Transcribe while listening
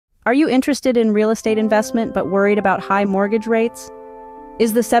Are you interested in real estate investment but worried about high mortgage rates?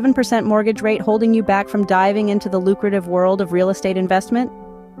 Is the 7% mortgage rate holding you back from diving into the lucrative world of real estate investment?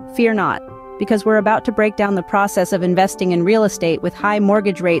 Fear not, because we're about to break down the process of investing in real estate with high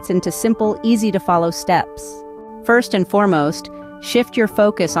mortgage rates into simple, easy-to-follow steps. First and foremost, shift your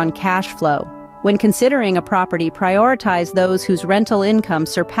focus on cash flow. When considering a property, prioritize those whose rental income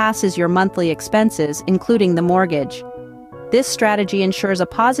surpasses your monthly expenses, including the mortgage. This strategy ensures a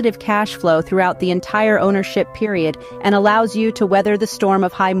positive cash flow throughout the entire ownership period and allows you to weather the storm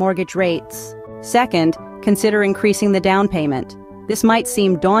of high mortgage rates. Second, consider increasing the down payment. This might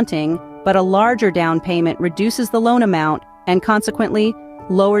seem daunting, but a larger down payment reduces the loan amount and consequently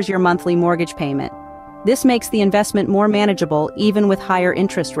lowers your monthly mortgage payment. This makes the investment more manageable even with higher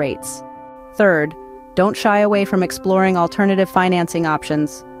interest rates. Third, don't shy away from exploring alternative financing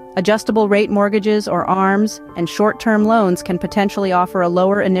options. Adjustable rate mortgages or ARMs and short-term loans can potentially offer a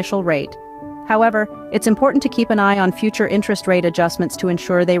lower initial rate. However, it's important to keep an eye on future interest rate adjustments to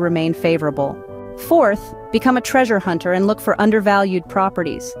ensure they remain favorable. Fourth, become a treasure hunter and look for undervalued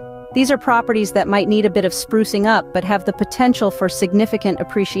properties. These are properties that might need a bit of sprucing up but have the potential for significant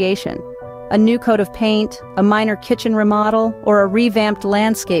appreciation. A new coat of paint, a minor kitchen remodel, or a revamped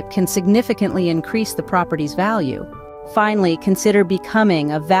landscape can significantly increase the property's value. Finally, consider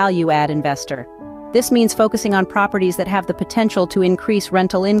becoming a value-add investor. This means focusing on properties that have the potential to increase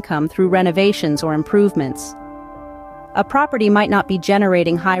rental income through renovations or improvements. A property might not be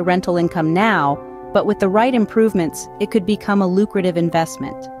generating high rental income now, but with the right improvements, it could become a lucrative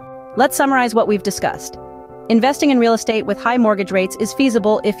investment. Let's summarize what we've discussed. Investing in real estate with high mortgage rates is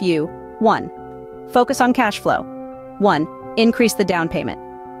feasible if you 1. Focus on cash flow. 1. Increase the down payment.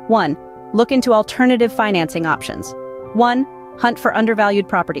 1. Look into alternative financing options. 1. Hunt for undervalued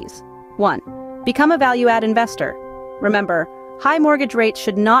properties. 1. Become a value-add investor. Remember, high mortgage rates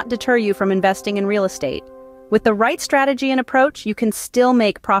should not deter you from investing in real estate. With the right strategy and approach, you can still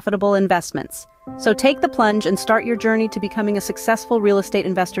make profitable investments. So take the plunge and start your journey to becoming a successful real estate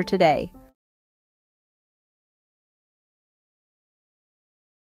investor today.